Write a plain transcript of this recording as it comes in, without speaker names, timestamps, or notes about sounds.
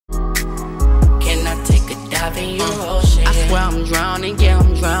dive in your ocean. I swear I'm drowning, yeah,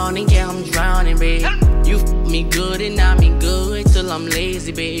 I'm drowning, yeah, I'm drowning, babe. You f me good and I mean good till I'm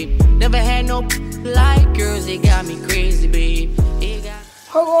lazy, babe. Never had no like girls, it got me crazy, babe. It got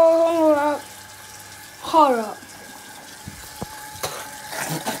Hold up. Hold up.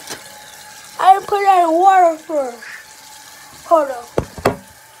 I didn't put that in water first. Hold up.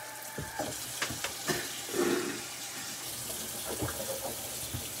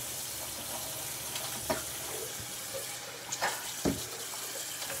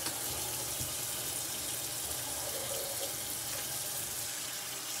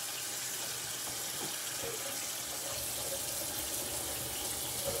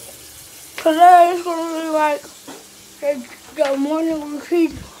 Today is going to be like the morning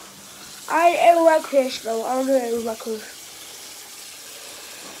routine. I ate breakfast though. I don't eat breakfast.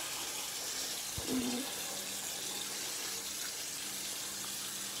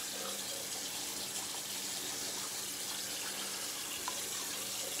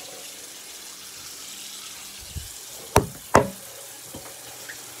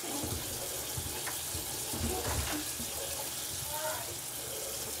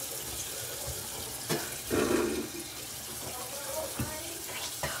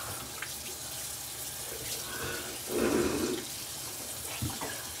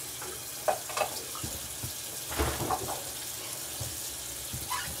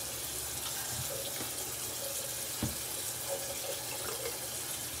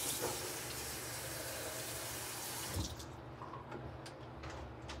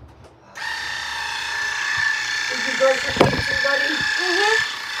 Did you brush your teeth, buddy?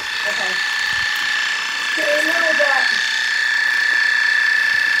 Okay. Okay, now we're back.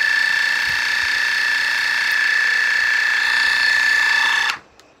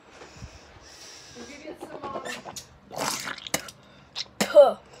 Did you get some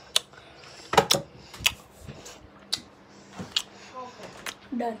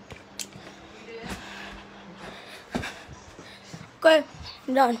Done. You did? Okay,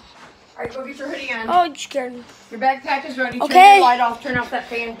 I'm done. Alright, go get your hoodie on. Oh, you scared me. Your backpack is ready. Okay. Turn your light off. Turn off that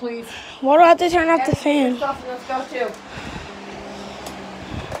fan, please. Why do I have to turn off the Get fan? your stuff and let's go too.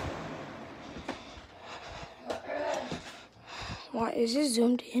 Why is it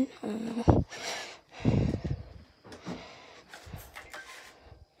zoomed in? I don't know.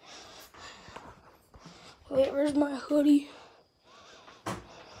 Wait, where's my hoodie?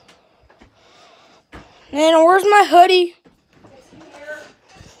 Nana, where's my hoodie? It's here.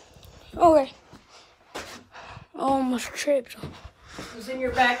 Okay. Oh, I almost tripped. It was in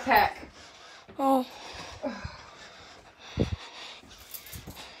your backpack. Oh.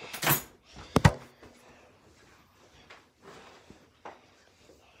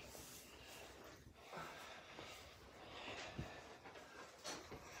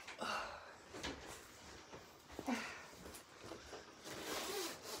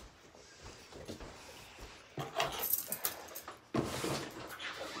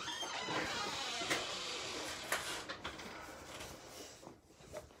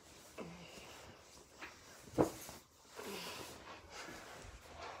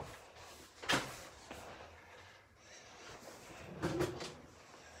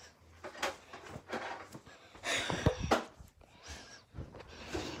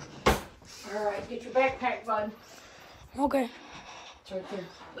 Alright, get your backpack, bud. Okay. It's right there.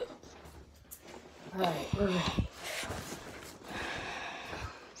 Alright, we're ready.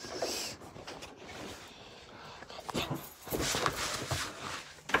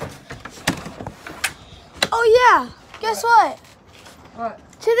 Oh yeah. Guess what? What?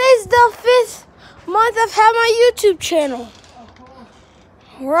 Today's the 5th month I've had my YouTube channel.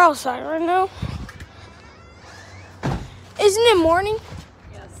 We're outside right now. Isn't it morning?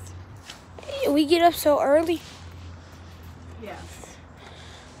 Yes. We get up so early. Yes.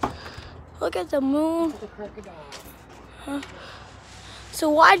 Look at the moon. The crocodile. Huh? So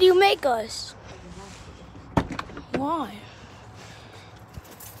why do you make us? Why?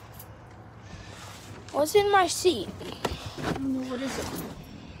 What's in my seat? I don't know, what is it?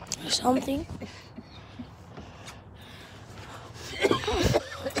 Something.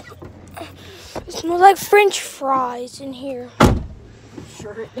 It smells like French fries in here.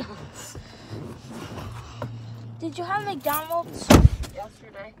 Sure it does. Did you have McDonald's?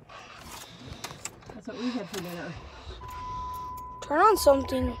 Yesterday. That's what we had for dinner. Turn on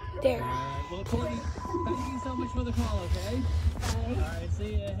something there. Well, Courtney, thank you so much for the call, okay? Alright,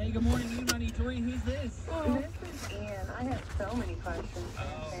 see ya. Hey, good morning, you, 93. Who's this? This is Ann. I have so many questions for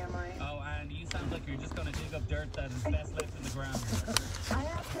the family. Oh, and you sound like you're just going to dig up dirt that is best left in the ground. I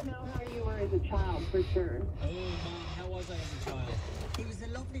have to know how you were as a child, for sure. Oh, Mom, how was I as a child? He was a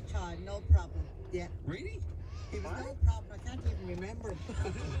lovely child, no problem. Yeah. Really? It was no problem. I can't even remember.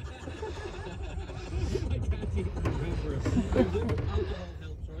 I can't even remember it. Alcohol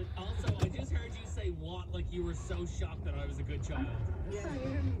helps, right? Also, I just heard you say what, like you were so shocked that I was a good child. Yeah.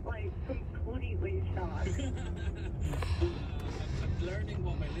 I'm like completely shocked. I'm learning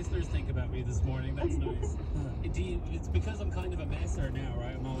what my listeners think about me this morning. That's nice. It's because I'm kind of a messer now,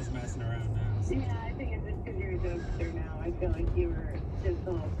 right? I'm always messing around now. So. Yeah, I think it's just because you're a jokester now. I feel like you were just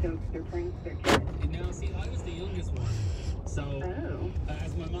a little jokester, prankster kid. Now, see, I was the youngest one. So,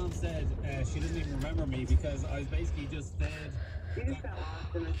 as my mom said, she doesn't even remember me because I was basically just dead. You just got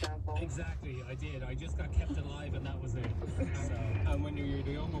lost in the shuffle. Exactly, I did. I just got kept alive and that was it. So, And when you're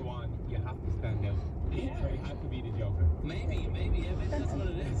the younger one, you have to stand out. You have to be the joker. maybe that's what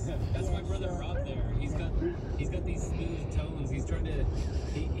it is. That's my brother Rob there. He's got these smooth tones. He's trying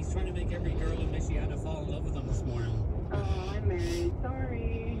to make every girl in Michiana fall in love with him this morning. Oh, I'm married.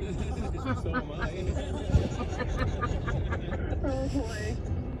 Sorry. So am I. Oh boy.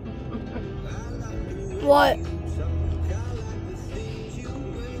 What?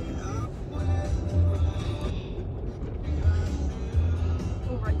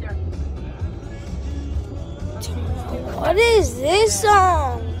 Oh, right there. What is this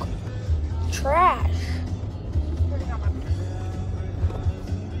song? Trash.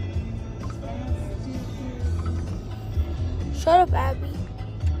 Shut up, Abby.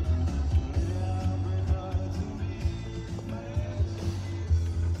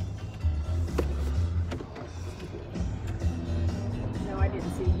 No, I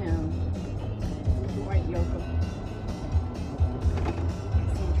didn't see him. Dwight Yoakam.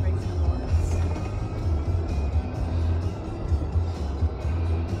 I seen Tracy Lawrence.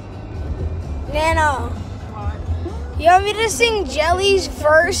 Nana, What? you want me to sing Jelly's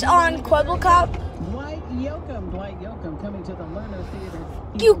verse on Quibble Cop? Dwight Yoakam coming to the Lerner Theater.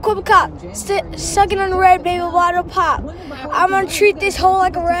 You Quibble Cop, sucking on the red baby bottle pop. I'm gonna treat this hole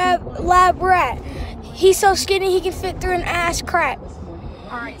like a lab rat. He's so skinny he can fit through an ass crack.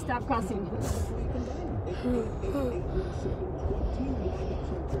 All right, stop cussing.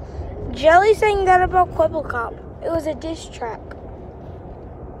 Jelly sang that about Quibble Cop. It was a diss track.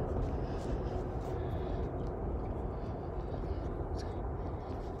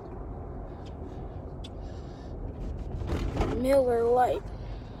 Miller Lite.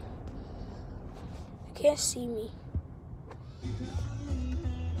 You can't see me.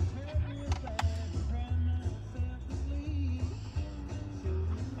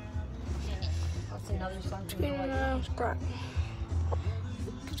 What's another song?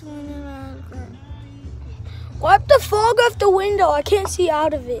 Wipe the fog off the window. I can't see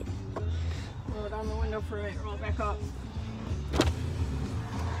out of it. Roll it on the window for a minute. Roll it back up.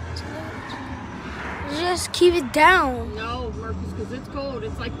 Just keep it down. No, Marcus, because it's cold.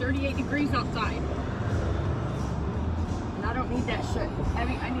 It's like 38 degrees outside. And I don't need that shit. I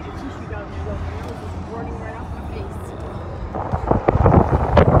need a tissue down there. Though. My nose is running right off my face.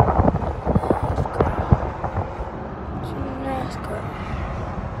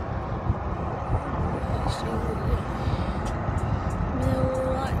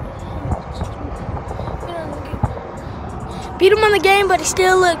 Beat him on the game, but he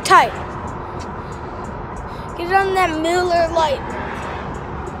still looked tight. Get on that Miller Lite.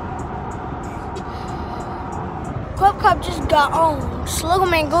 Club Cup just got on. Slugger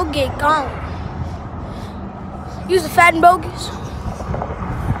Man, go get gone. Use the fat and bogus.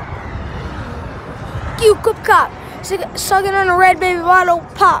 You Club Cup, sucking on a red baby bottle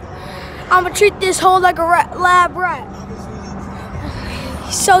pop. I'ma treat this hole like a lab rat.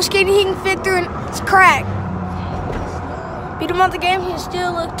 He's so skinny he can fit through an crack. Beat him on the game, he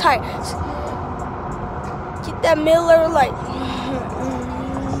still look tight. Get that Miller Lite.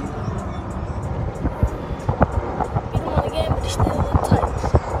 Beat him on the game, but he still look tight.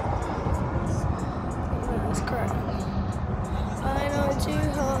 That's correct. I know two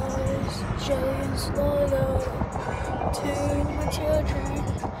hearts, Jelly and Slugger, two my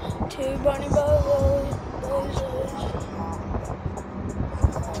children, two Barney Bubbles.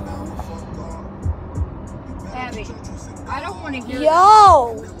 Abby, I don't want to hear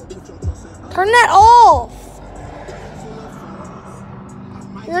Yo! Turn that off!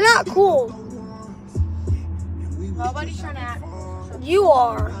 You're not cool. Nobody's trying to act. You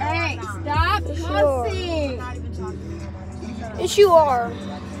are. Hey, stop cussing! Yes, you are.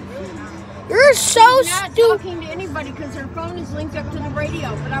 You're so I'm not stupid. talking to anybody because her phone is linked up to the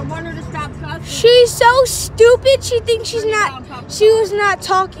radio, but I want her to stop cussing. She's so stupid. She thinks she's not. She was not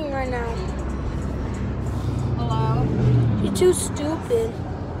talking right now. Hello? You're too stupid.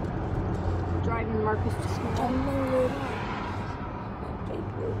 Driving Marcus to school.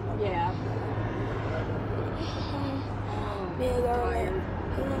 Yeah. tired.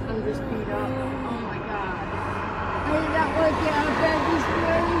 I'm just beat up. Oh my God. I did not want to get out of bed this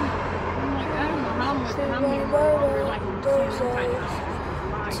morning. I'm like, I don't know how many more like 2 times.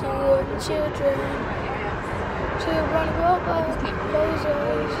 Two children, two running robots,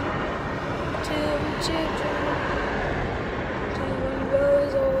 bozos, two children, two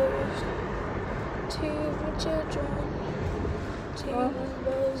bozos, two children, two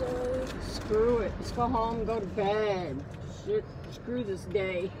bozos. Screw it. Let's go home, go to bed. Shit, screw this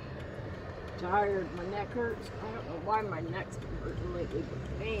day. Tired. My neck hurts. I don't know why my neck's been hurting lately,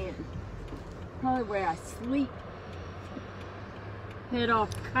 but man, probably the way I sleep. Head off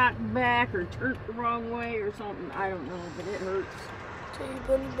cocked back or turned the wrong way or something. I don't know, but it hurts. Two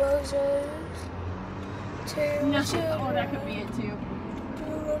bunny bozos, two No. children, Oh, that could be it too.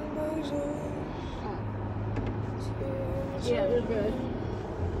 two run bozos, two Yeah, they're good.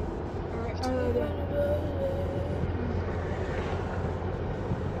 Alright,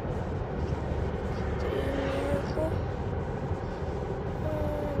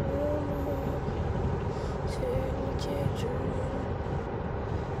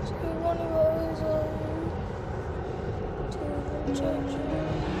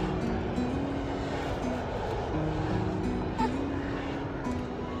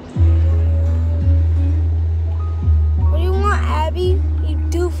 What do you want, Abby? You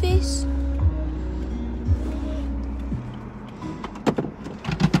doofus?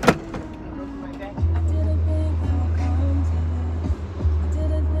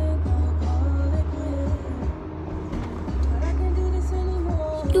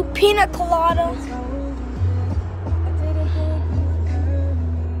 You pina colada.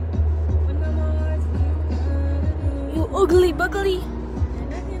 You ugly buggly.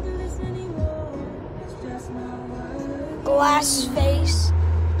 Glass face,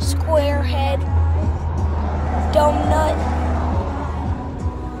 square head, dumb nut.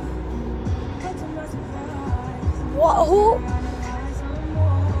 What? Who?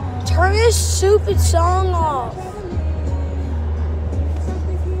 Turn this stupid song off.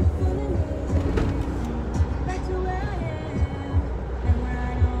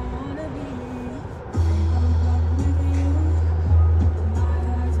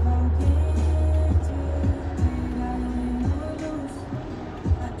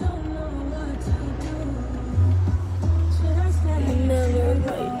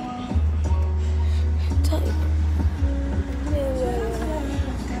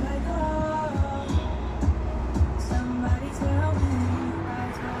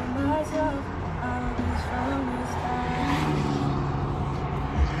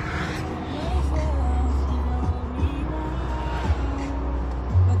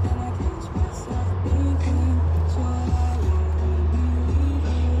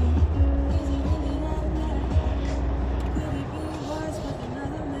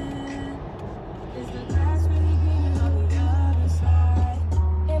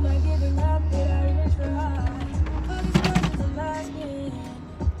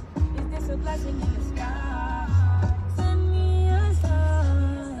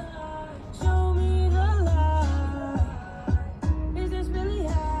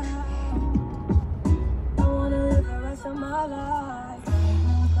 My life.